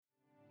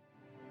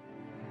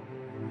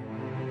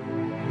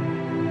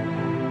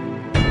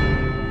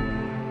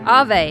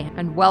Ave,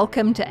 and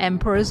welcome to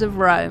Emperors of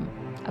Rome,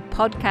 a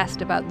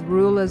podcast about the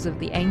rulers of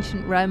the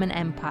ancient Roman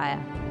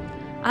Empire.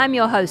 I'm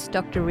your host,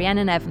 Dr.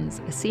 Rhiannon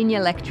Evans, a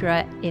senior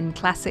lecturer in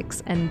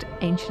classics and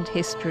ancient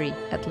history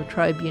at La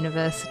Trobe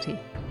University.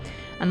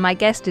 And my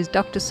guest is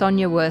Dr.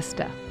 Sonia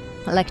Worster,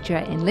 a lecturer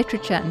in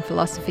literature and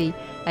philosophy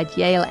at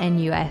Yale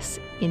NUS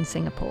in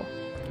Singapore.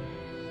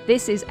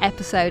 This is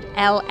episode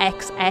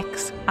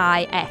LXXIX,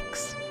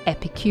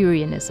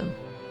 Epicureanism.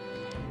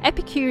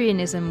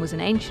 Epicureanism was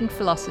an ancient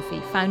philosophy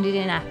founded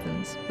in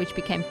Athens, which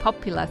became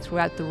popular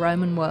throughout the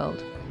Roman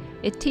world.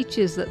 It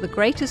teaches that the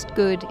greatest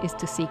good is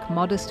to seek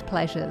modest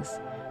pleasures,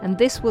 and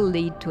this will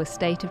lead to a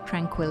state of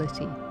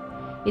tranquility.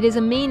 It is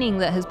a meaning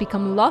that has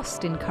become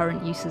lost in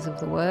current uses of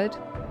the word.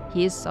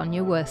 Here's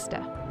Sonia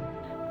Worster.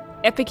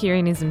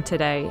 Epicureanism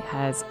today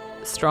has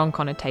strong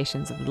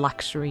connotations of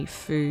luxury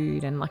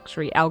food and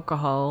luxury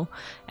alcohol,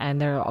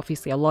 and there are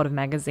obviously a lot of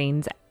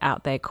magazines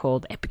out there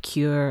called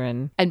Epicure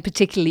and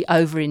particularly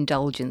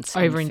overindulgence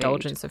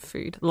of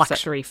food,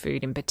 luxury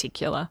food in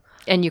particular.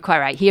 And you're quite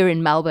right. Here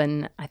in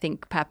Melbourne, I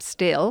think perhaps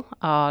still,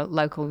 our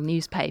local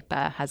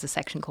newspaper has a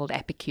section called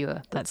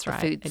Epicure. That's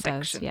right. The food it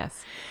section. Does,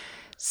 yes.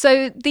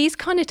 So these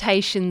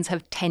connotations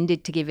have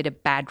tended to give it a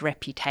bad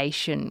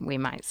reputation, we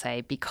might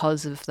say,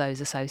 because of those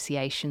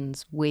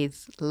associations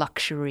with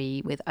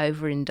luxury, with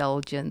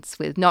overindulgence,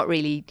 with not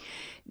really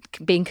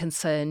being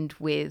concerned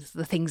with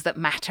the things that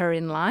matter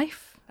in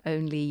life,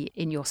 only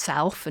in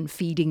yourself and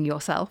feeding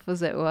yourself,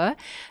 as it were.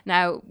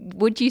 Now,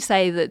 would you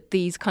say that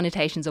these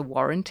connotations are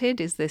warranted?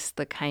 Is this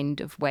the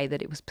kind of way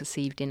that it was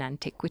perceived in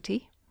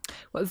antiquity?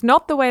 Well, it's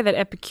not the way that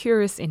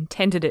Epicurus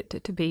intended it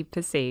to be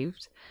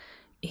perceived.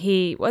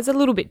 He was a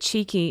little bit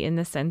cheeky in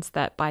the sense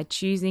that by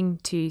choosing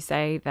to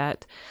say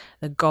that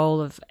the goal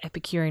of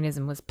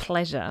Epicureanism was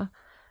pleasure,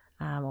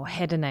 or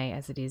hedone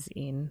as it is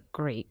in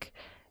Greek,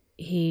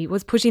 he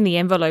was pushing the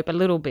envelope a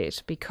little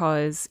bit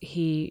because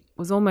he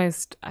was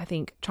almost, I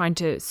think, trying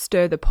to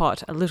stir the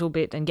pot a little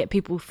bit and get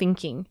people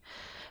thinking.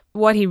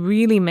 What he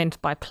really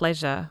meant by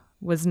pleasure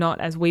was not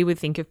as we would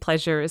think of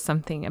pleasure as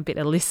something a bit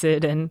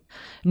illicit and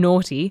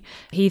naughty.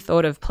 He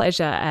thought of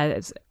pleasure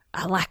as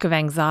a lack of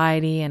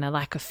anxiety and a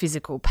lack of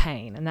physical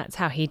pain, and that's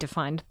how he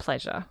defined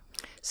pleasure.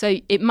 So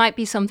it might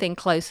be something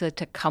closer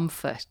to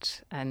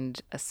comfort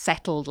and a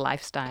settled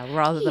lifestyle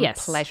rather than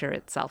pleasure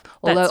itself.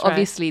 Although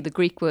obviously the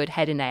Greek word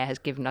hedone has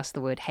given us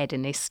the word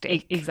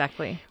hedonistic.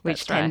 Exactly.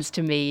 Which tends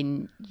to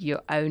mean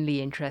you're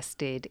only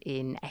interested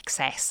in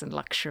excess and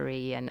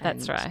luxury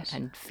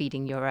and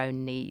feeding your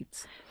own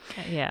needs.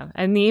 Yeah,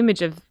 and the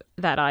image of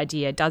that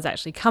idea does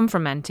actually come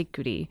from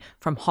antiquity,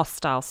 from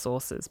hostile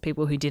sources,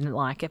 people who didn't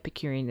like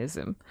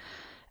Epicureanism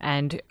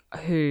and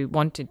who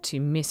wanted to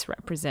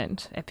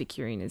misrepresent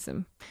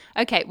Epicureanism.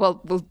 Okay,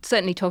 well, we'll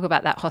certainly talk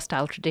about that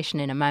hostile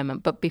tradition in a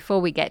moment, but before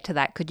we get to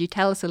that, could you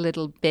tell us a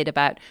little bit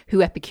about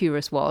who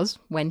Epicurus was,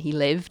 when he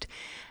lived,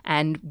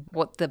 and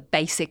what the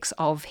basics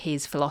of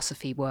his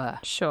philosophy were?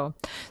 Sure.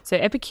 So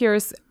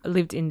Epicurus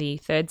lived in the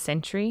 3rd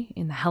century,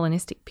 in the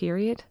Hellenistic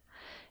period,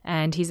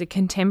 and he's a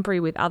contemporary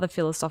with other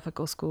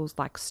philosophical schools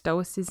like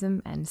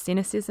Stoicism and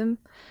Cynicism.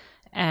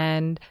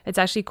 And it's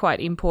actually quite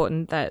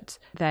important that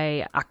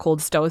they are called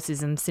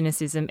Stoicism,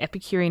 Cynicism,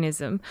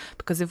 Epicureanism,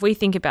 because if we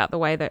think about the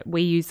way that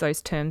we use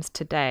those terms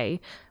today,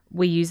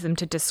 we use them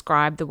to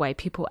describe the way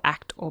people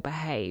act or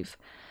behave.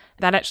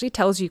 That actually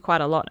tells you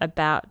quite a lot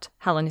about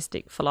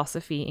Hellenistic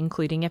philosophy,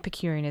 including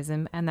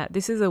Epicureanism, and that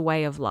this is a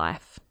way of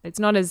life. It's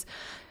not as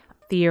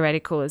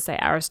theoretical as, say,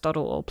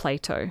 Aristotle or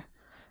Plato.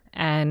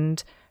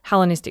 And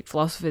Hellenistic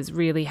philosophers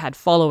really had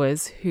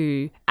followers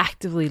who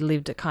actively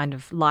lived a kind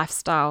of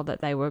lifestyle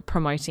that they were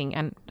promoting.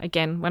 And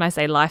again, when I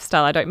say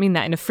lifestyle, I don't mean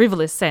that in a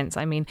frivolous sense.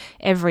 I mean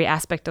every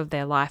aspect of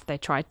their life they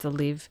tried to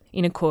live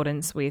in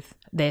accordance with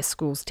their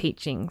school's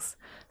teachings.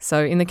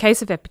 So in the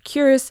case of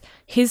Epicurus,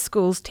 his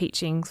school's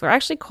teachings were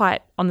actually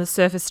quite, on the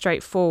surface,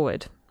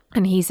 straightforward.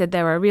 And he said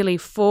there are really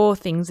 4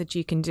 things that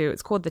you can do.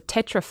 It's called the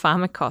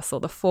tetrapharmakos, or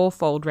the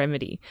 4-fold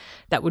remedy,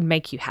 that would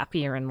make you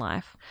happier in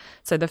life.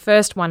 So the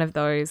first one of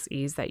those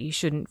is that you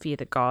shouldn't fear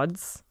the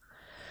gods.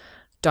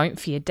 Don't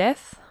fear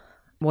death.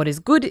 What is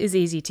good is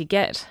easy to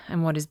get,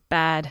 and what is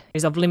bad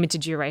is of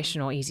limited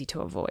duration or easy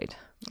to avoid.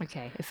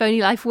 Okay, if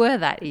only life were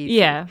that easy.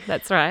 Yeah,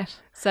 that's right.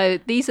 So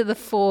these are the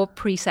 4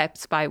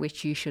 precepts by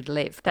which you should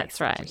live.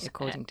 That's right.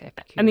 According to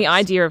Epicurus. And the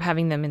idea of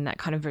having them in that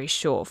kind of very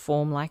short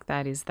form like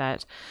that is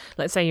that,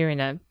 let's say you're in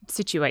a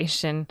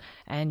situation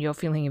and you're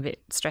feeling a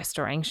bit stressed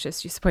or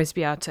anxious, you're supposed to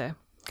be able to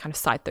kind of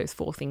cite those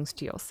 4 things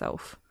to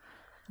yourself.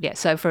 Yeah,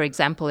 so for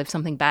example, if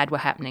something bad were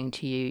happening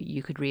to you,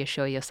 you could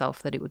reassure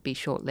yourself that it would be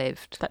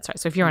short-lived. That's right.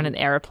 So if you're on an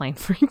aeroplane,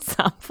 for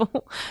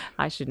example,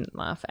 I shouldn't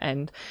laugh,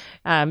 and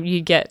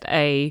you get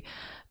a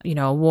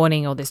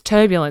warning or there's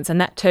turbulence,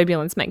 and that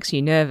turbulence makes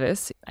you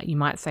nervous, you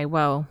might say,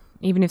 well,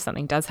 even if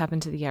something does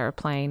happen to the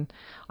aeroplane,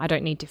 I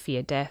don't need to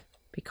fear death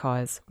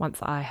because once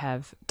I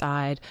have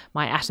died,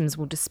 my atoms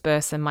will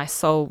disperse and my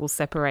soul will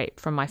separate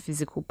from my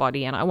physical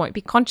body and I won't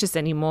be conscious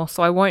anymore,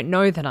 so I won't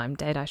know that I'm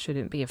dead. I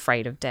shouldn't be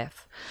afraid of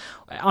death.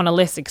 On a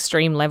less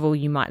extreme level,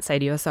 you might say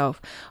to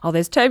yourself, oh,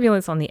 there's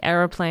turbulence on the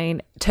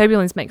aeroplane.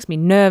 Turbulence makes me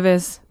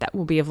nervous. That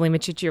will be of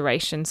limited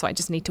duration, so I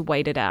just need to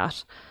wait it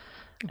out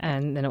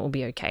and then it will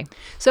be okay.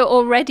 So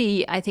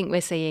already I think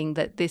we're seeing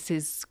that this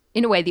is,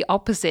 in a way, the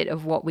opposite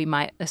of what we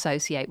might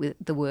associate with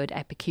the word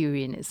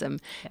Epicureanism,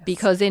 yes.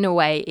 Because in a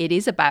way it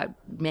is about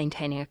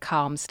maintaining a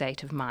calm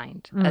state of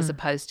mind as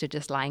opposed to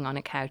just lying on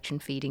a couch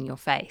and feeding your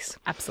face.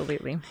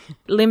 Absolutely.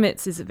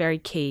 Limits is very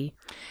key.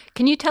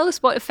 Can you tell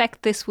us what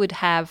effect this would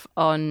have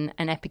on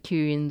an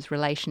Epicurean's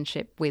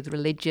relationship with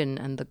religion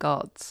and the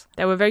gods?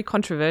 They were very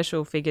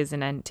controversial figures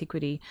in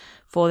antiquity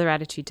for their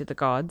attitude to the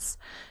gods,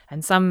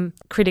 and some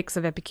critics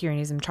of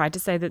Epicureanism tried to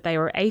say that they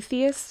were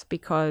atheists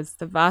because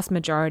the vast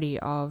majority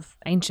of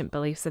ancient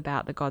beliefs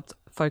about the gods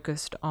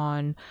focused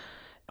on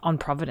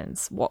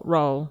providence. What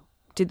role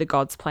did the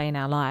gods play in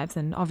our lives?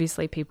 And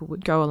obviously people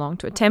would go along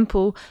to a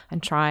temple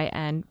and try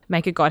and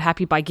make a god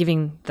happy by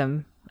giving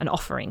them an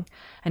offering,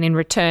 and in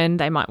return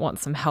they might want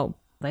some help.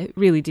 They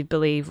really did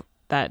believe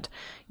that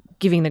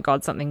giving the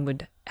god something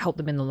would help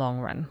them in the long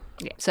run.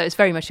 Yeah. So it's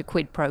very much a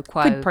quid pro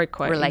quo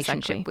relationship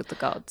exactly. with the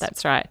gods.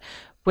 That's right.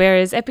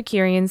 Whereas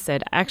Epicureans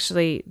said,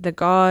 actually, the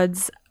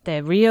gods,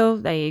 they're real,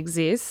 they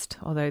exist,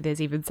 although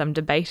there's even some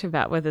debate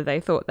about whether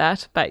they thought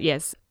that. But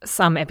yes,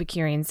 some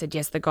Epicureans said,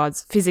 yes, the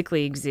gods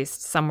physically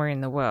exist somewhere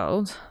in the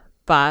world,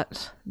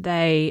 but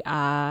they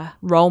are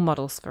role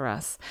models for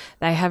us.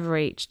 They have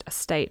reached a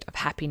state of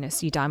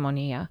happiness,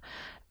 eudaimonia.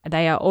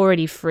 They are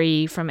already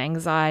free from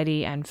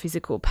anxiety and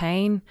physical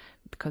pain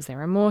because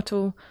they're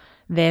immortal.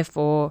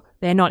 Therefore,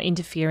 they're not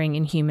interfering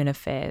in human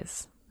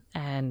affairs,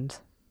 and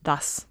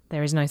thus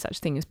there is no such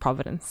thing as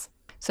providence.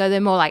 So they're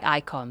more like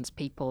icons,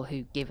 people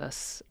who give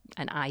us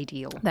an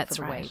ideal that's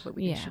for the right. way that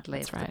we should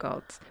live, right. the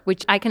gods,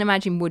 which I can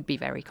imagine would be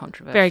very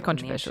controversial. Very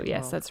controversial,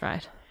 yes, that's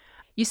right.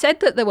 You said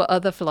that there were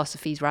other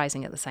philosophies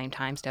rising at the same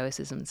time,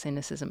 Stoicism and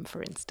Cynicism,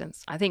 for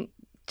instance. I think,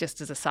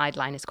 just as a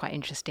sideline, it's quite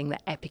interesting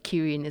that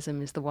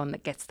Epicureanism is the one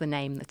that gets the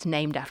name that's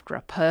named after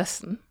a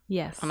person.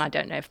 Yes. And I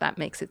don't know if that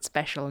makes it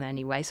special in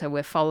any way. So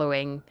we're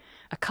following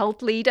a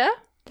cult leader.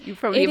 You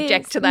probably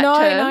object to that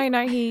term.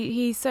 No.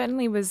 He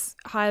certainly was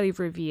highly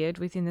revered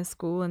within the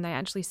school, and they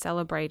actually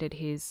celebrated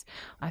his,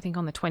 I think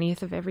on the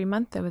 20th of every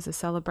month, there was a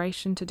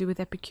celebration to do with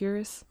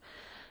Epicurus.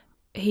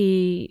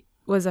 He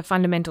was a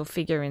fundamental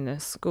figure in the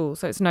school,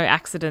 so it's no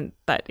accident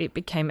that it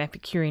became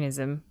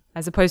Epicureanism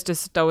as opposed to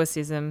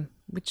Stoicism,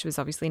 which was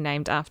obviously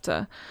named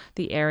after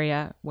the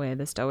area where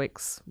the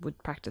Stoics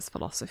would practice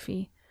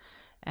philosophy,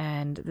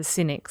 and the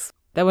Cynics.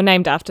 They were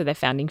named after their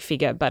founding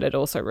figure, but it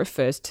also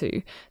refers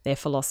to their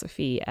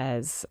philosophy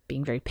as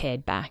being very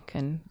pared back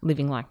and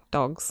living like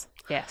dogs.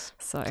 Yes.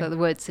 So the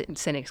word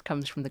cynics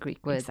comes from the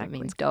Greek word that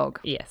means dog.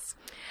 Yes.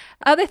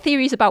 Are there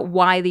theories about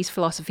why these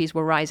philosophies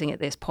were rising at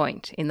this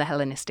point in the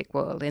Hellenistic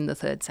world in the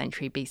 3rd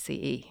century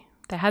BCE?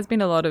 There has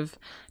been a lot of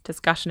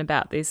discussion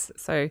about this.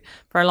 So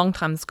for a long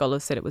time,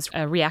 scholars said it was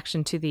a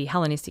reaction to the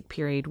Hellenistic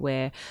period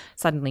where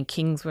suddenly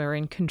kings were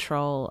in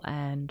control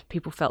and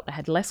people felt they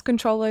had less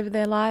control over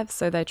their lives,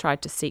 so they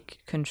tried to seek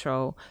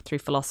control through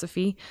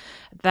philosophy.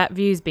 That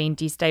view's been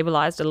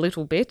destabilized a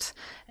little bit,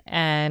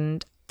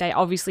 and they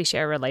obviously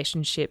share a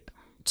relationship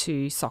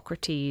to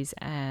Socrates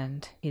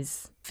and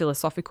his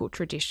philosophical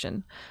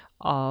tradition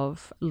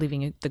of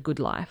living the good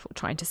life or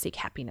trying to seek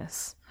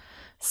happiness.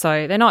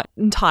 So they're not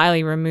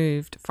entirely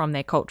removed from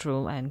their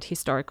cultural and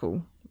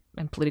historical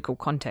and political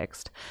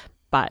context,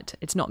 but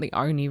it's not the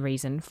only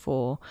reason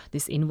for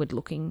this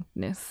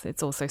inward-lookingness.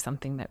 It's also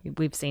something that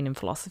we've seen in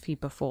philosophy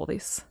before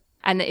this.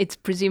 And it's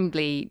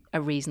presumably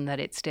a reason that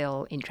it's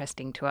still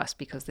interesting to us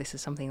because this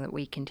is something that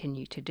we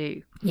continue to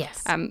do.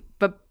 Yes.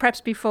 But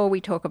perhaps before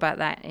we talk about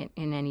that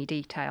in any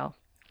detail,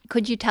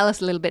 could you tell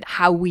us a little bit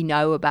how we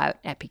know about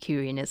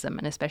Epicureanism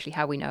and especially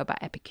how we know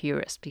about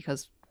Epicurus?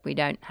 Because we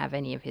don't have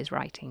any of his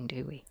writing,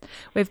 do we?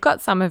 We've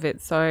got some of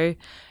it. So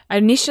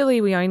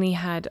initially we only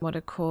had what are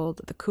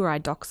called the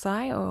Kurai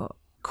Doxai, or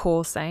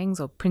core sayings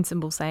or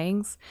principal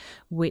sayings,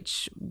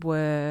 which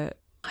were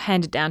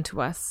handed down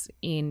to us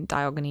in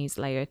Diogenes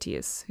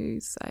Laertius,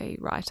 who's a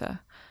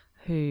writer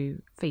who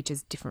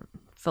features different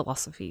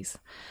philosophies.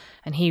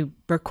 And he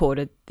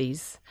recorded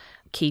these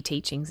key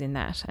teachings in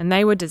that. And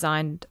they were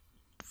designed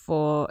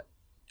for,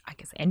 I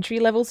guess,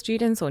 entry-level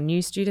students or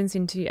new students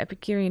into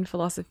Epicurean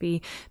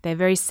philosophy. They're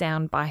very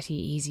sound, bitey,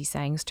 easy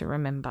sayings to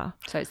remember.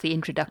 So it's the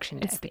introduction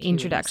to Epicureanism. It's the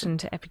introduction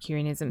to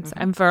Epicureanism. Mm-hmm.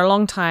 And for a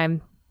long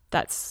time,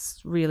 that's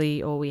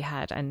really all we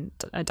had, and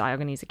a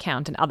Diogenes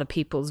account and other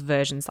people's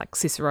versions like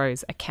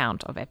Cicero's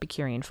account of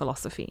Epicurean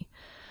philosophy.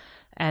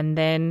 And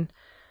then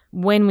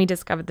when we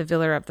discovered the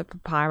Villa of the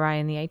Papyri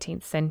in the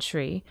 18th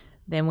century,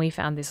 then we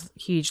found this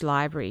huge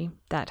library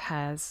that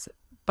has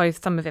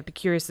both some of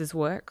Epicurus's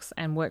works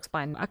and works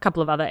by a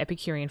couple of other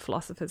Epicurean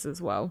philosophers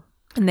as well.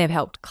 And they've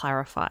helped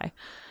clarify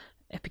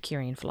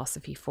Epicurean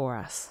philosophy for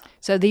us.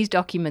 So these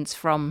documents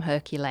from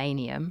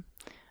Herculaneum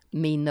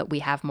mean that we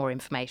have more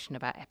information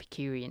about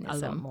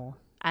Epicureanism. A lot more.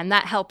 And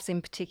that helps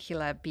in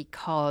particular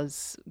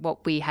because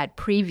what we had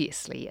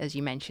previously, as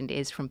you mentioned,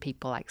 is from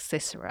people like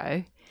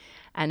Cicero.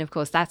 And of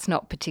course, that's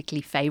not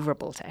particularly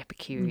favourable to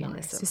Epicureanism.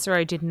 No,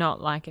 Cicero did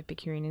not like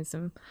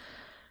Epicureanism.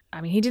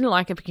 I mean, he didn't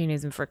like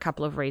Epicureanism for a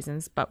couple of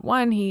reasons, but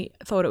one, he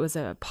thought it was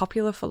a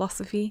popular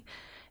philosophy.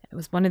 It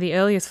was one of the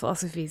earliest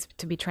philosophies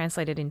to be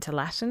translated into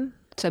Latin.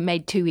 So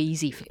made too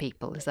easy for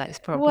people, is that his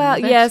problem? Well,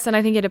 yes, and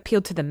I think it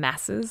appealed to the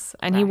masses.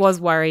 And he was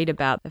worried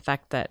about the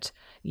fact that,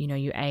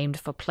 you aimed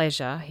for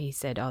pleasure. He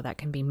said, that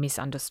can be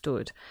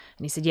misunderstood.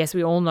 And he said, yes,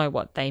 we all know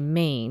what they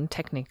mean,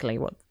 technically,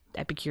 what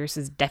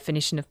Epicurus'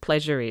 definition of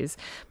pleasure is.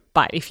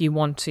 But if you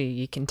want to,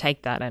 you can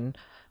take that and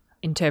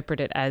interpret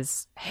it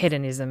as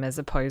hedonism as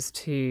opposed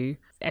to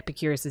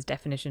Epicurus'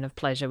 definition of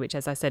pleasure, which,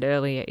 as I said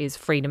earlier, is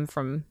freedom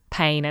from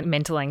pain and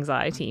mental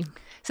anxiety.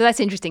 So that's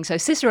interesting. So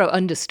Cicero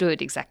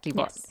understood exactly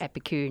what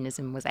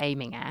Epicureanism was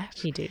aiming at.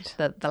 He did.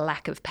 The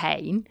lack of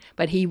pain,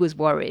 but he was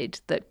worried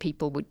that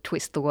people would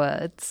twist the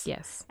words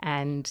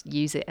and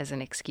use it as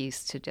an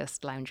excuse to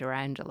just lounge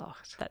around a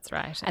lot. That's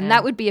right. And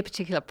that would be a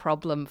particular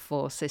problem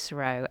for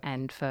Cicero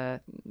and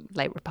for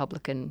late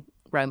Republican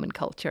Roman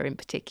culture in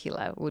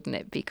particular, wouldn't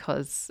it?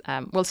 Because,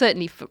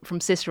 certainly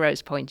from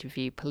Cicero's point of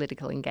view,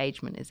 political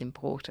engagement is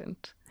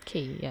important.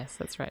 Key, yes,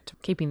 that's right.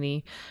 Keeping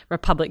the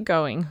Republic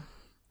going.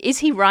 Is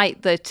he right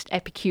that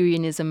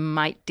Epicureanism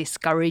might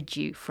discourage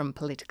you from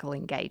political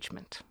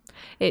engagement?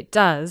 It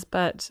does,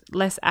 but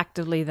less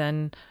actively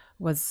than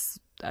was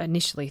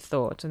initially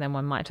thought and than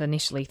one might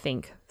initially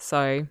think.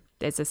 So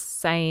there's a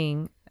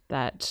saying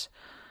that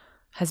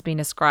has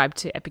been ascribed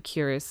to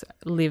Epicurus,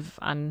 live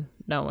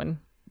unknown,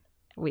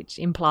 which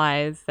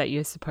implies that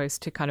you're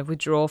supposed to kind of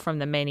withdraw from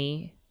the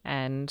many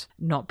and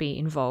not be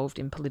involved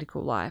in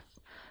political life.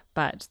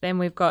 But then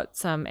we've got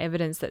some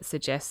evidence that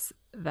suggests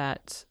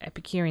that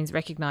Epicureans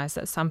recognized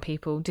that some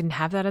people didn't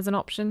have that as an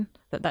option,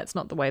 that that's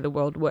not the way the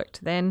world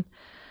worked then.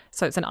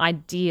 So it's an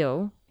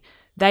ideal.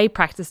 They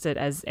practiced it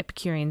as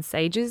Epicurean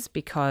sages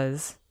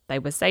because they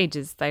were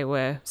sages. They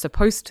were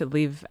supposed to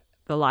live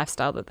the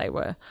lifestyle that they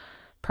were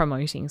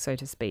promoting, so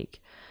to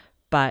speak.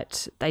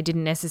 But they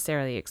didn't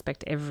necessarily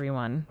expect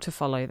everyone to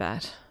follow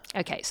that.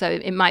 Okay, so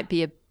it might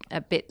be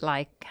a bit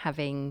like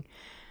having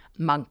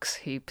monks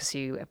who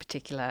pursue a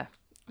particular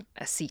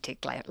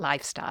ascetic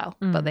lifestyle,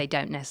 but they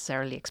don't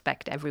necessarily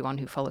expect everyone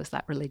who follows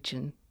that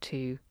religion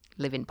to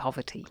live in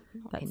poverty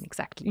to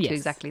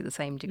exactly the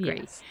same degree.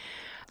 Yes.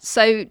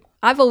 So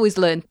I've always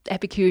learned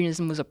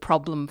Epicureanism was a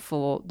problem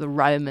for the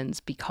Romans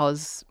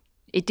because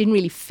it didn't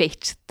really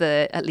fit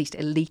the, at least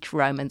elite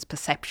Romans'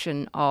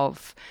 perception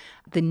of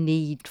the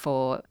need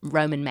for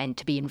Roman men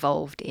to be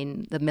involved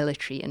in the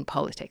military and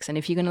politics. And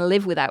if you're going to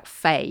live without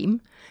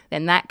fame,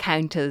 then that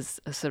counts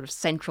as a sort of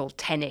central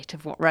tenet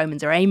of what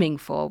Romans are aiming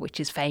for, which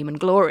is fame and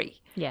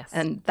glory. Yes.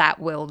 And that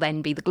will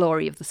then be the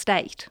glory of the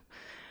state.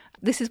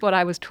 This is what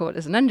I was taught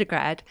as an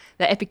undergrad,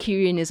 that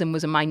Epicureanism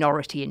was a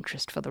minority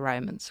interest for the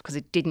Romans because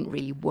it didn't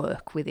really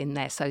work within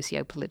their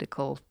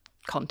socio-political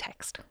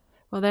context.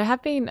 Well, there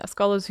have been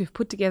scholars who've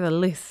put together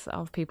lists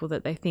of people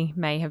that they think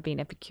may have been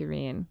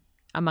Epicurean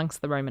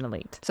amongst the Roman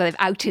elite. So they've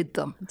outed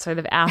them. So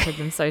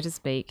to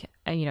speak.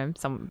 And,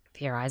 some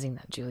theorising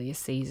that Julius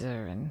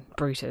Caesar and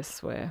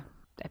Brutus were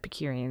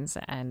Epicureans,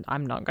 and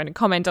I'm not going to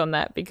comment on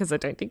that because I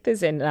don't think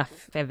there's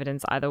enough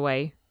evidence either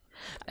way.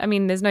 I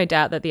mean, there's no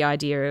doubt that the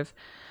idea of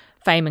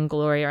fame and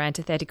glory are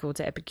antithetical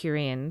to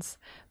Epicureans,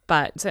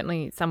 but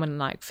certainly someone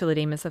like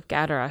Philodemus of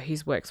Gadara,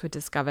 whose works were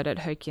discovered at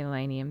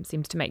Herculaneum,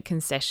 seems to make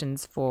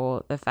concessions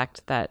for the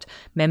fact that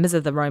members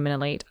of the Roman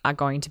elite are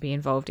going to be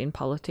involved in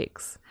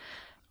politics.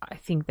 I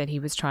think that he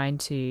was trying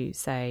to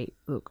say,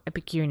 look,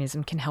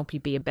 Epicureanism can help you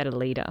be a better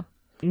leader.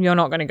 You're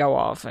not going to go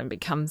off and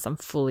become some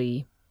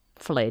fully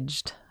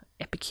fledged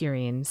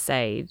Epicurean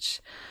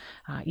sage.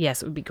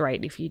 Yes, it would be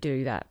great if you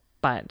do that.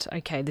 But,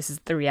 okay, this is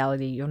the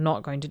reality. You're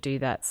not going to do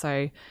that.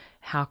 So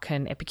how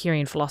can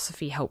Epicurean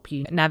philosophy help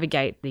you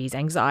navigate these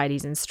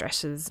anxieties and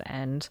stresses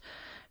and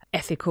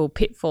ethical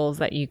pitfalls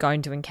that you're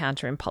going to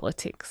encounter in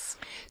politics?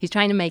 He's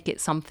trying to make it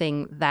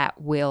something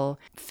that will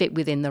fit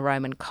within the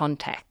Roman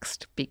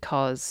context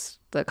because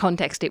the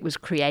context it was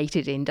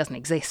created in doesn't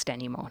exist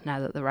anymore now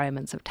that the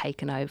Romans have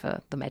taken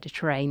over the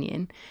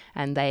Mediterranean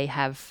and they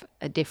have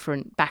a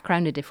different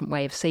background, a different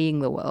way of seeing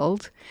the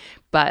world.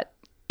 But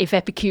if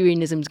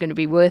Epicureanism is going to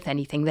be worth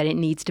anything, then it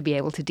needs to be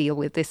able to deal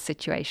with this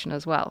situation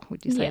as well.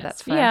 Would you say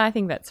that's fair? Yeah, I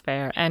think that's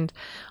fair. And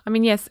I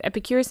mean, yes,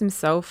 Epicurus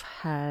himself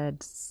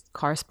had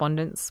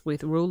correspondence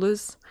with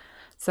rulers.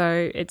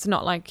 So it's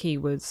not like he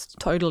was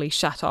totally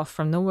shut off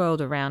from the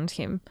world around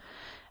him.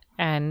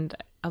 And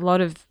a lot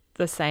of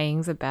the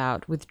sayings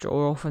about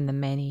withdrawal from the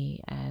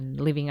many and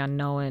living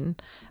unknown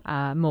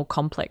are more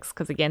complex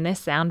because, again, they're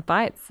sound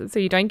bites. So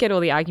you don't get all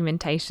the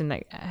argumentation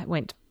that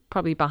went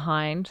probably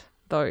behind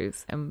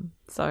those, and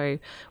so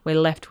we're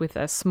left with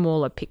a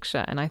smaller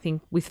picture. And I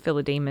think with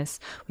Philodemus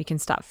we can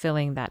start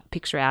filling that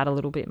picture out a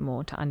little bit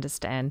more to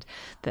understand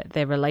that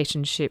their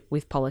relationship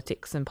with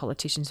politics and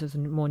politicians was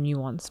more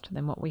nuanced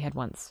than what we had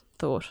once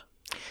thought.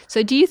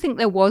 So do you think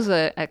there was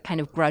a kind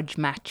of grudge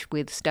match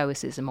with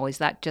Stoicism, or is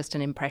that just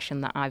an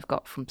impression that I've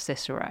got from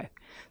Cicero?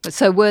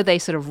 So were they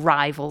sort of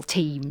rival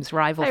teams,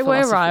 rival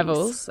philosophies? They were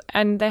rivals,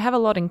 and they have a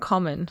lot in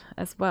common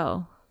as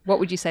well. What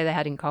would you say they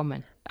had in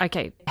common?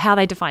 Okay, how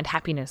they defined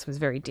happiness was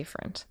very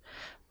different,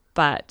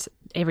 but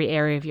every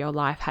area of your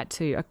life had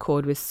to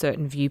accord with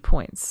certain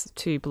viewpoints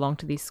to belong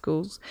to these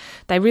schools.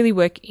 They really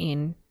work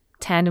in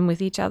tandem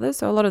with each other,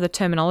 so a lot of the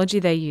terminology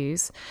they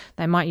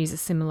might use a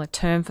similar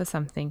term for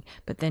something,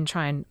 but then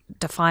try and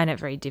define it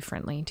very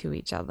differently to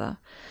each other.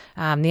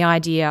 The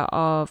idea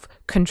of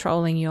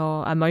controlling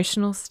your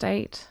emotional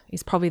state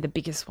is probably the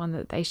biggest one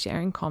that they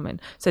share in common.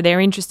 So their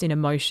interest in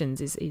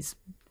emotions is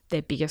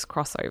their biggest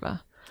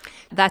crossover.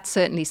 That's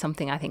certainly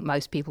something I think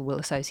most people will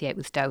associate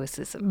with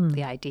Stoicism,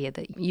 the idea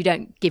that you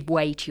don't give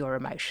way to your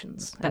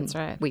emotions. That's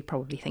right. We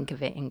probably think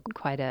of it in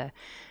quite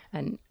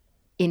an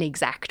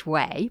inexact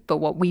way, but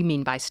what we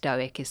mean by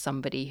Stoic is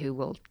somebody who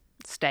will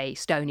stay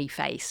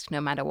stony-faced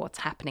no matter what's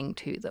happening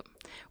to them.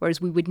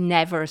 Whereas we would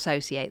never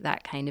associate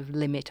that kind of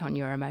limit on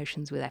your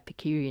emotions with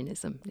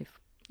Epicureanism,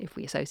 if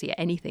we associate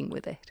anything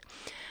with it.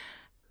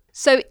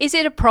 So is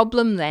it a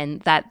problem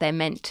then that they're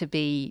meant to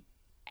be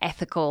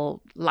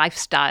ethical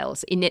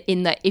lifestyles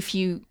in that if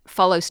you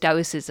follow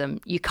Stoicism,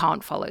 you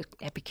can't follow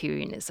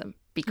Epicureanism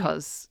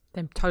because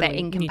they're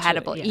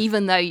incompatible? Mutually, yes.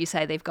 Even though you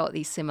say they've got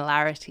these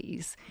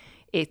similarities,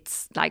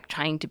 it's like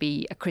trying to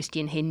be a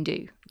Christian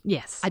Hindu.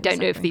 Yes. I don't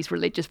know if these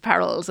religious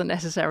parallels are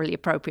necessarily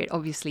appropriate.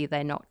 Obviously,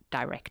 they're not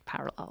direct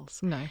parallels.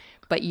 No.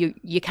 But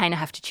you kind of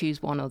have to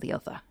choose one or the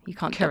other. You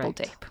can't double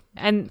dip.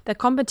 And the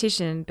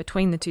competition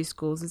between the two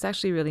schools is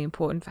actually really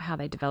important for how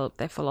they develop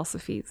their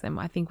philosophies, and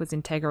I think was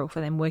integral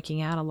for them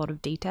working out a lot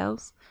of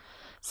details.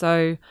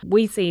 So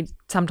we see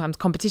sometimes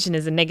competition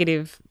as a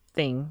negative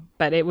thing,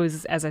 but it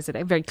was, as I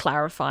said, very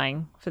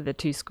clarifying for the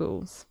two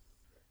schools.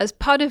 As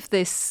part of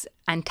this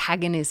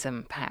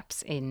antagonism,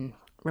 perhaps, in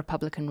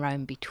Republican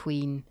Rome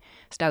between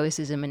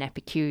Stoicism and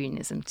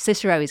Epicureanism,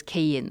 Cicero is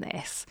key in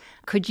this.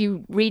 Could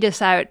you read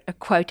us out a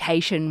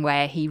quotation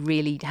where he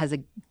really has a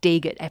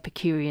dig at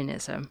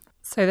Epicureanism?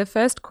 So the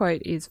first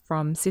quote is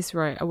from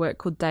Cicero, a work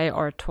called De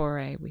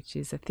Oratore, which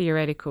is a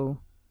theoretical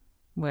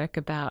work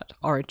about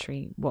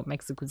oratory, what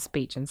makes a good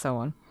speech and so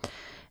on.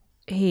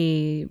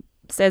 He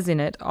says in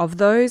it, of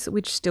those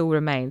which still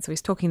remain, so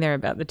he's talking there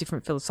about the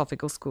different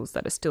philosophical schools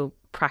that are still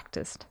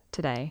practiced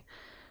today,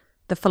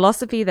 the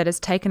philosophy that has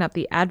taken up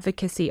the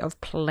advocacy of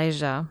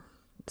pleasure.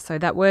 So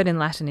that word in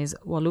Latin is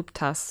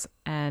voluptas,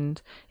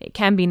 and it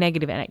can be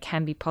negative and it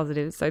can be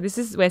positive. So this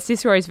is where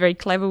Cicero is very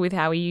clever with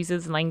how he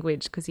uses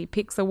language, because he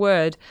picks a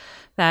word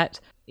that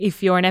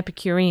if you're an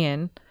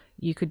Epicurean,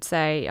 you could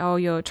say, oh,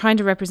 you're trying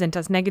to represent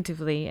us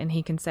negatively. And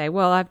he can say,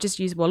 well, I've just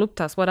used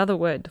voluptas. What other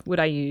word would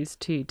I use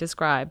to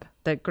describe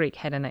the Greek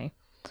hedone?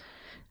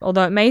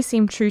 Although it may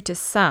seem true to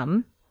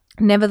some,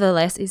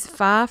 nevertheless is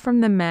far from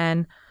the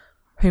man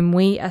whom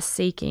we are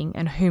seeking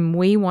and whom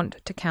we want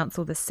to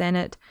counsel the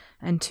Senate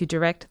and to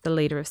direct the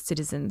leader of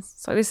citizens.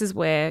 So this is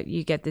where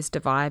you get this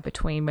divide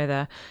between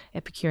whether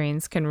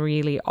Epicureans can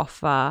really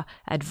offer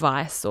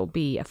advice or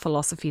be a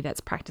philosophy that's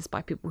practiced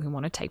by people who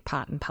want to take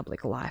part in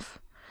public life.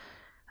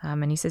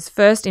 And he says,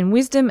 first in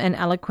wisdom and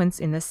eloquence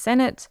in the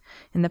Senate,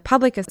 in the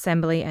public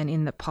assembly, and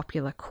in the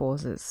popular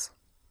causes.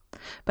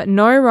 But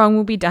no wrong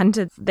will be done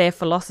to their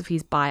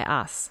philosophies by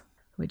us,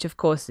 which of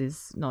course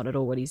is not at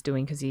all what he's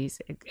doing, because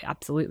he's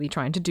absolutely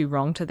trying to do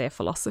wrong to their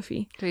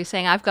philosophy. So you're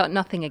saying, I've got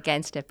nothing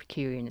against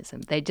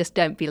Epicureanism. They just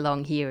don't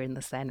belong here in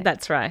the Senate.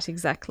 That's right,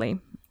 exactly.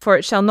 For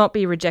it shall not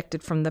be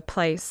rejected from the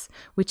place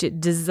which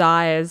it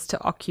desires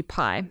to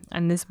occupy.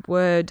 And this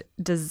word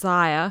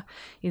desire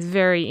is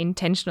very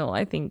intentional,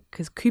 I think,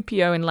 because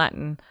cupio in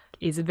Latin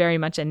is very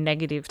much a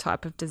negative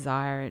type of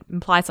desire. It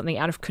implies something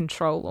out of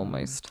control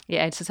almost.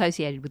 Yeah, it's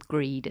associated with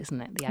greed, isn't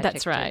it? The adjective.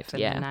 That's right,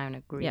 and yeah. the noun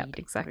of greed. Yep,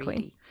 exactly.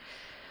 Greedy.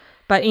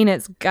 But in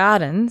its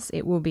gardens,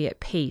 it will be at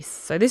peace.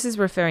 So this is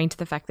referring to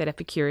the fact that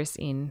Epicurus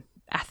in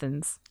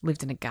Athens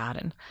lived in a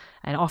garden.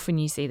 And often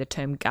you see the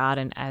term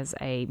garden as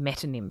a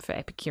metonym for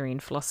Epicurean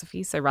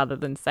philosophy. So rather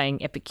than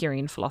saying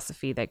Epicurean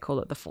philosophy, they call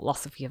it the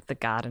philosophy of the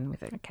garden.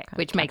 With it,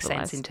 which makes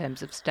sense in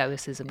terms of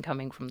Stoicism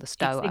coming from the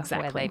Stoa,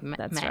 exactly. where they met.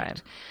 That's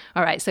right.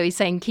 All right, so he's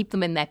saying keep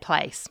them in their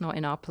place, not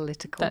in our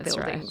political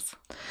buildings.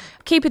 Right.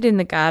 Keep it in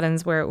the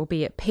gardens where it will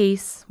be at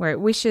peace, where it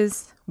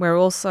wishes, where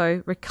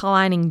also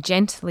reclining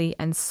gently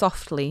and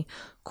softly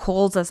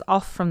calls us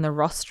off from the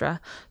rostra,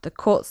 the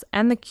courts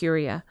and the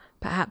curia,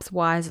 perhaps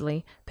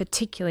wisely,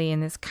 particularly in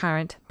this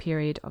current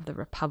period of the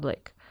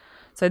Republic.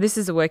 So this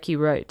is a work he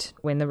wrote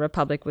when the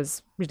Republic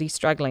was really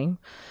struggling.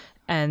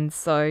 And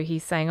so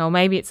he's saying, oh,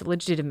 maybe it's a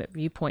legitimate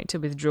viewpoint to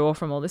withdraw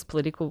from all this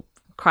political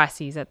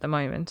crises at the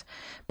moment.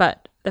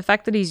 But the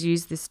fact that he's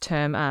used this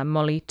term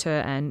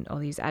moliter and all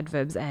these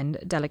adverbs and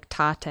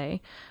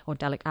delectate,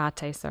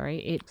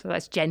 so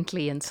that's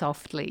gently and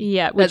softly.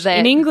 Yeah, which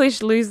in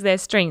English lose their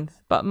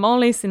strength. But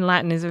mollis in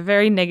Latin is a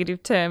very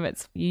negative term.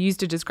 It's used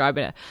to describe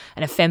an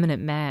effeminate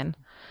man.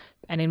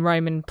 And in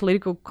Roman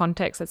political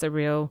context, that's a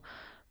real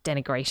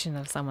denigration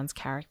of someone's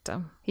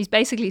character. He's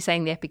basically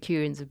saying the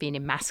Epicureans have been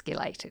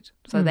emasculated,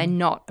 so they're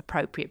not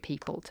appropriate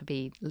people to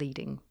be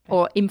leading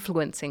or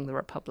influencing the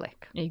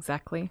Republic.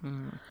 Exactly.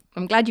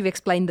 I'm glad you've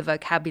explained the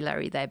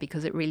vocabulary there,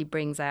 because it really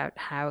brings out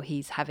how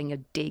he's having a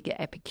dig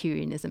at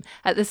Epicureanism.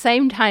 At the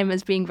same time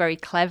as being very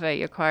clever,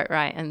 you're quite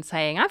right, and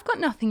saying, I've got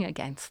nothing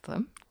against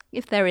them.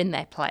 If they're in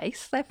their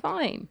place, they're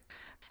fine.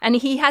 And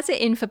he has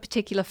it in for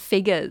particular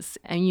figures.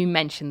 And you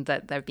mentioned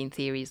that there have been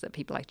theories that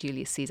people like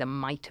Julius Caesar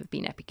might have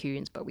been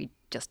Epicureans, but we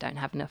just don't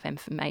have enough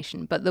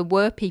information. But there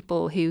were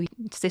people who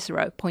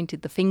Cicero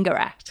pointed the finger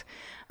at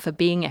for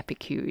being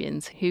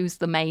Epicureans. Who's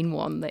the main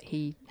one that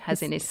he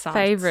has in his sights?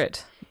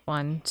 Favourite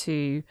one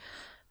to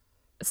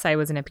say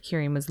was an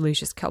Epicurean was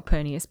Lucius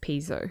Calpurnius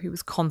Piso, who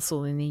was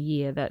consul in the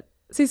year that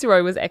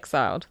Cicero was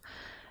exiled.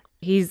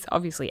 He's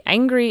obviously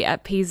angry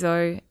at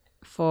Piso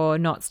for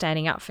not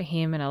standing up for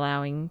him and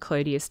allowing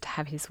Clodius to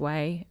have his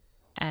way.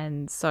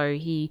 And so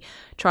he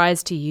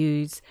tries to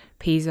use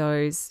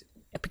Piso's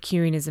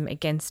Epicureanism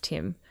against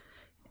him.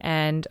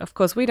 And of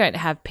course, we don't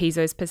have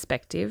Piso's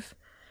perspective,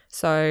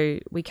 so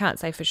we can't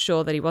say for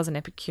sure that he was an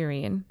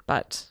Epicurean.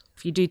 But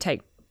if you do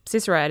take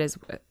Cicero at his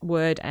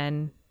word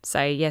and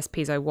say, yes,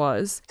 Piso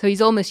was. So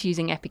he's almost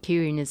using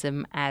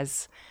Epicureanism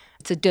as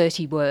it's a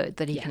dirty word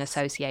that he can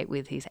associate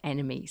with his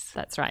enemies.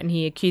 That's right. And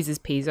he accuses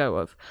Piso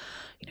of,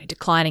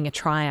 declining a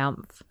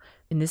triumph.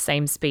 In the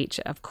same speech,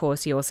 of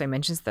course, he also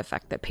mentions the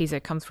fact that Piso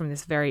comes from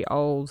this very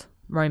old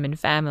Roman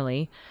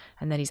family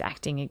and that he's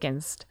acting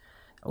against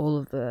all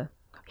of the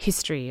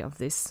history of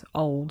this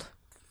old,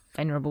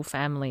 venerable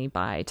family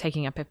by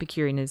taking up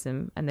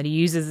Epicureanism, and that he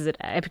uses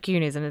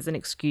Epicureanism as an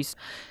excuse.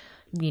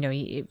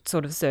 It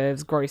sort of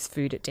serves gross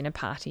food at dinner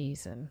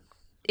parties. And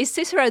is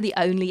Cicero the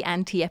only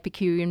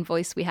anti-Epicurean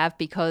voice we have?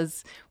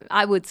 Because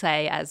I would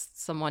say, as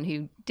someone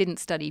who didn't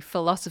study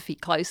philosophy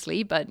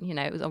closely, but,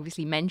 it was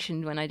obviously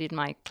mentioned when I did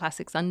my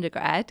classics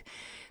undergrad,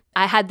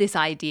 I had this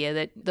idea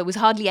that there was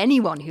hardly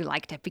anyone who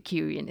liked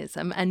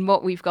Epicureanism, and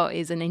what we've got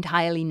is an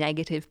entirely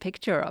negative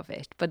picture of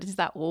it. But is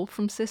that all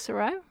from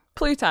Cicero?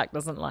 Plutarch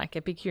doesn't like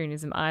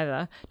Epicureanism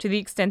either, to the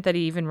extent that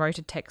he even wrote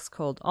a text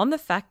called On the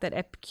Fact That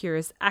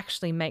Epicurus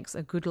Actually Makes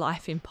a Good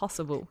Life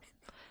Impossible.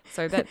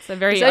 So that's a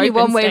very There's only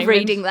open one way statement. of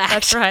reading that.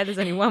 That's right, there's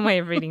only one way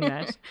of reading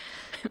that.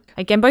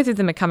 Again, both of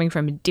them are coming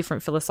from a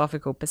different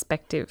philosophical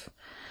perspective.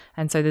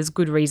 And so there's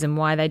good reason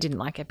why they didn't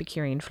like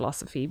Epicurean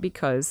philosophy,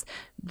 because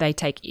they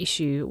take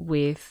issue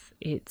with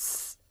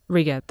its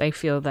rigour. They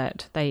feel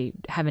that they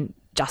haven't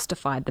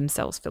justified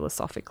themselves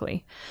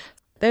philosophically.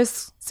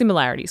 There's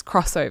similarities,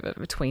 crossover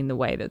between the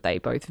way that they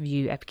both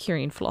view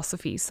Epicurean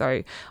philosophy.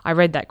 So I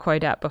read that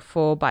quote out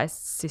before by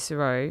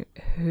Cicero,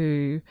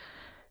 who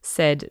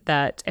said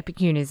that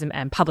Epicureanism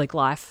and public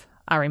life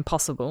are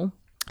impossible.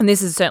 And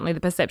this is certainly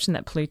the perception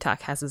that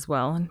Plutarch has as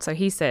well. And so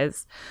he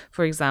says,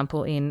 for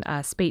example, in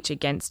a speech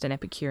against an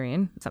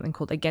Epicurean, something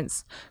called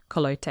Against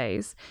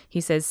Colotes,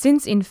 he says,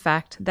 since in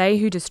fact they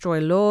who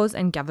destroy laws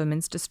and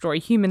governments destroy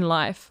human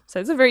life. So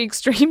it's a very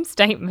extreme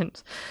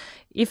statement.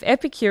 If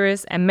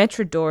Epicurus and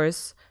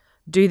Metrodorus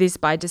do this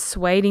by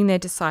dissuading their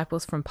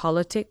disciples from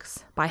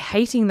politics, by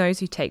hating those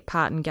who take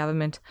part in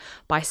government,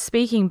 by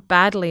speaking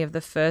badly of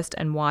the first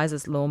and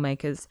wisest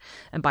lawmakers,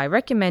 and by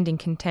recommending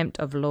contempt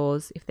of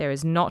laws if there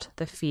is not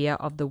the fear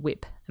of the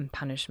whip and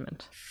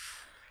punishment.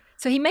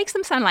 So he makes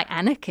them sound like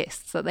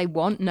anarchists, that they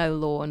want no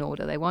law and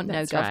order, they want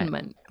That's no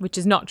government. Right. Which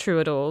is not true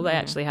at all. They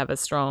actually have a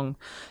strong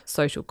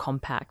social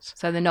compact.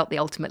 So they're not the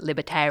ultimate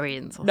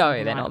libertarians or No,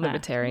 something they're like not that.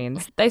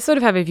 libertarians. They sort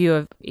of have a view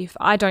of, if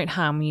I don't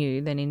harm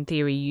you, then in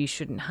theory you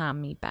shouldn't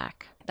harm me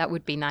back. That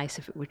would be nice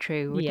if it were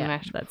true,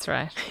 wouldn't it? That's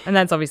right. And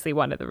that's obviously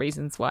one of the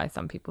reasons why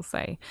some people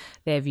say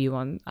their view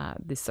on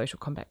this social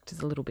compact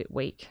is a little bit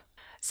weak.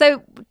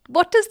 So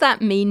what does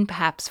that mean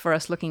perhaps for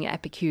us looking at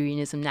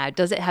Epicureanism now?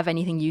 Does it have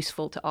anything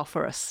useful to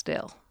offer us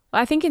still?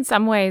 I think in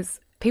some ways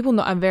people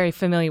are very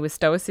familiar with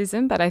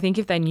Stoicism, but I think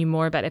if they knew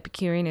more about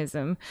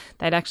Epicureanism,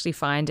 they'd actually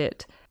find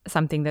it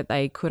something that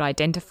they could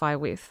identify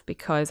with,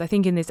 because I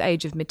think in this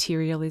age of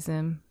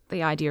materialism,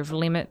 the idea of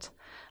limit,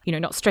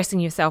 not stressing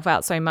yourself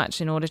out so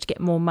much in order to get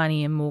more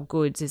money and more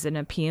goods is an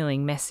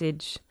appealing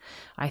message.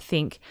 I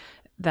think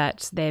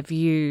that their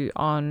view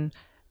on,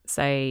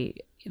 say,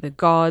 the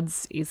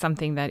gods is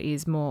something that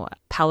is more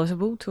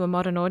palatable to a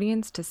modern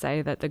audience, to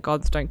say that the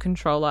gods don't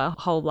control our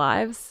whole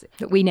lives.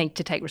 That we need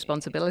to take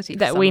responsibility for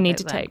That some we of need it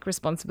to then. take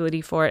responsibility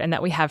for it, and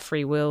that we have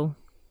free will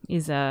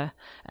is an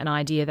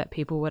idea that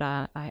people would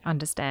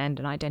understand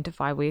and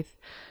identify with.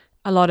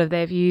 A lot of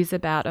their views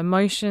about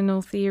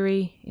emotional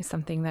theory is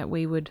something that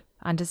we would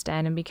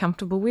understand and be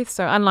comfortable with.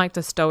 So unlike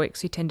the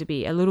Stoics, who tend to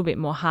be a little bit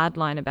more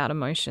hardline about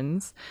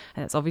emotions,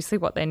 and that's obviously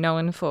what they're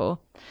known for,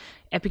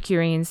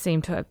 Epicureans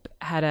seem to have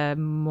had a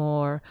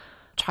more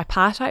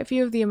tripartite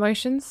view of the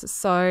emotions.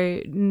 So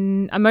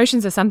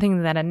emotions are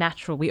something that are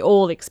natural. We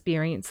all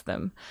experience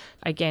them.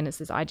 Again, it's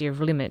this idea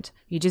of limit.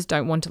 You just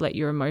don't want to let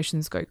your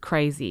emotions go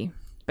crazy.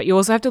 But you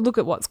also have to look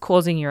at what's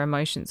causing your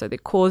emotion. So the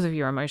cause of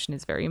your emotion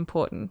is very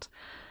important.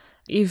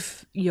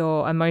 If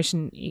your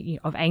emotion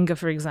of anger,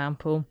 for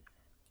example,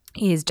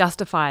 is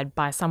justified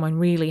by someone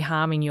really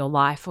harming your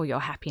life or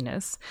your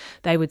happiness,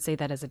 they would see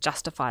that as a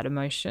justified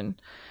emotion.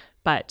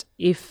 But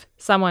if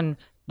someone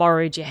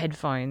borrowed your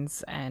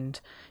headphones and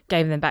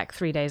gave them back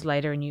 3 days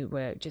later and you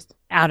were just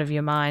out of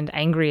your mind,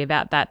 angry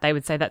about that, they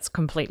would say that's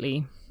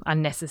completely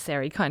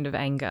unnecessary kind of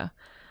anger.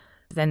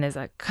 Then there's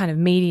a kind of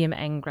medium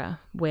anger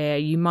where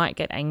you might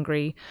get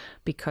angry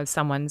because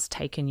someone's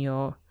taken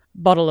your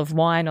bottle of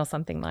wine or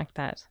something like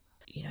that.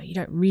 You know, you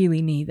don't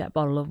really need that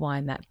bottle of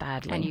wine that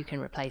badly. And you can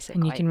replace it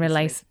and quite you can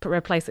easily.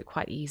 replace it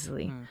quite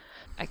easily.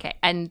 Okay.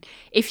 And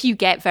if you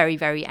get very,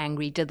 very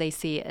angry, do they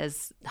see it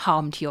as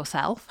harm to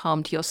yourself,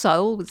 harm to your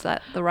soul? Was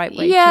that the right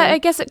way to I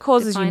guess it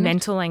causes you define it?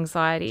 mental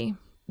anxiety.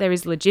 There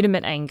is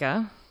legitimate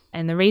anger.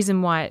 And the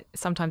reason why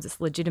sometimes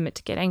it's legitimate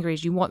to get angry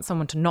is you want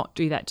someone to not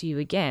do that to you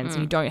again, so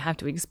you don't have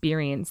to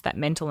experience that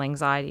mental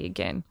anxiety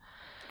again.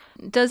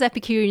 Does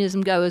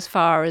Epicureanism go as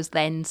far as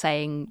then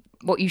saying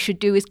what you should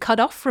do is cut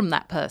off from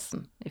that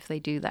person if they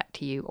do that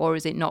to you? Or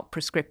is it not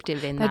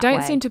prescriptive in that way? They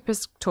don't seem to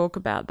talk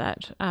about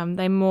that.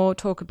 They more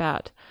talk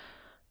about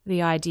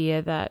the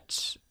idea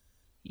that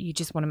you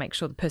just want to make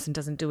sure the person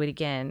doesn't do it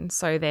again,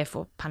 so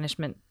therefore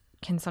punishment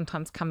can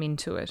sometimes come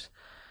into it.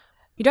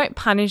 You don't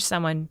punish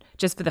someone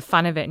just for the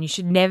fun of it, and you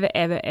should never,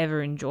 ever,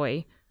 ever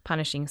enjoy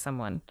punishing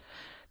someone.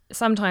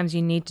 Sometimes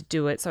you need to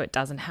do it so it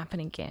doesn't happen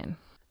again.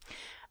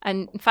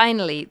 And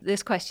finally,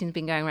 this question's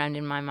been going around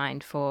in my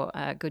mind for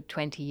a good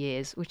 20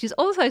 years, which is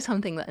also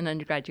something that an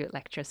undergraduate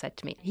lecturer said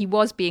to me. He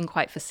was being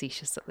quite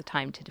facetious at the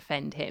time to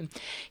defend him.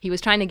 He was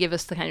trying to give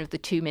us the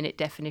 2-minute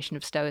definition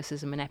of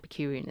Stoicism and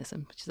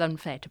Epicureanism, which is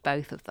unfair to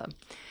both of them.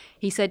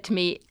 He said to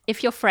me,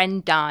 if your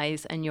friend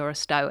dies and you're a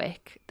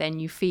Stoic, then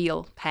you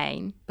feel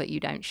pain, but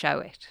you don't show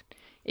it.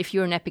 If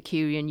you're an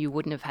Epicurean, you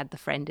wouldn't have had the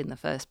friend in the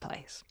first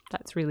place.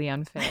 That's really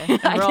unfair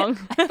and wrong.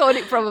 I thought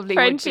it probably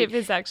Friendship would be.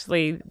 is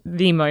actually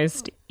the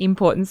most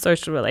important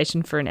social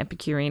relation for an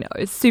Epicurean.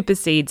 It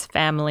supersedes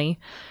family,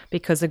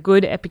 because a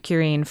good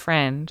Epicurean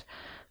friend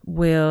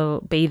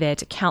will be there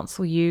to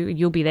counsel you.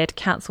 You'll be there to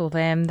counsel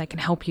them. They can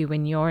help you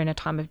when you're in a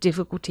time of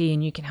difficulty,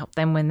 and you can help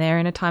them when they're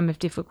in a time of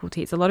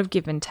difficulty. It's a lot of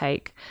give and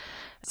take.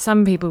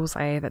 Some people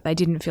say that they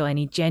didn't feel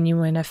any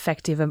genuine,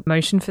 effective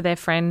emotion for their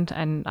friend,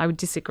 and I would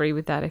disagree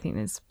with that. I think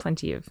there's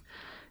plenty of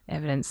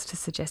evidence to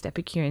suggest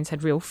Epicureans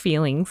had real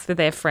feelings for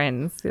their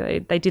friends.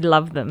 They did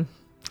love them.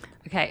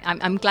 Okay,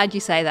 I'm glad you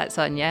say that,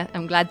 Sonia.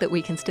 I'm glad that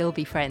we can still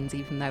be friends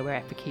even though we're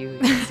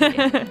Epicureans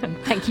here. And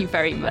thank you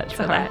very much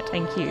for that.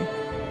 Thank you.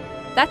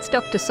 That's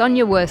Dr.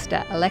 Sonia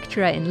Worster, a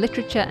lecturer in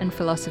literature and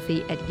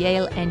philosophy at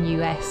Yale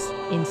NUS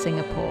in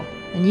Singapore.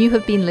 And you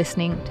have been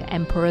listening to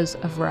Emperors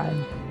of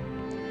Rome.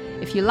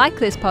 If you like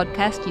this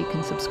podcast, you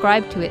can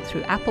subscribe to it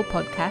through Apple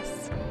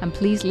Podcasts, and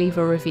please leave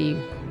a review.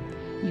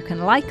 You can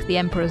like the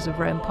Emperors of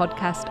Rome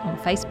podcast on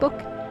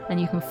Facebook, and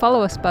you can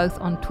follow us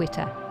both on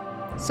Twitter.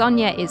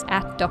 Sonia is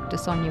at Dr.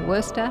 Sonia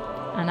Worster,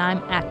 and I'm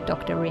at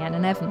Dr.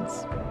 Rhiannon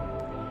Evans.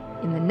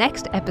 In the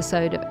next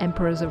episode of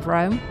Emperors of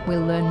Rome,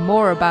 we'll learn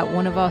more about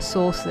one of our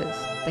sources,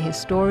 the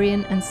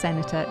historian and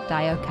senator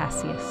Dio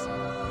Cassius.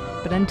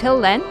 But until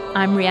then,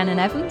 I'm Rhiannon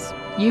Evans.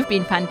 You've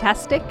been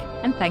fantastic,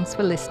 and thanks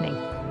for listening.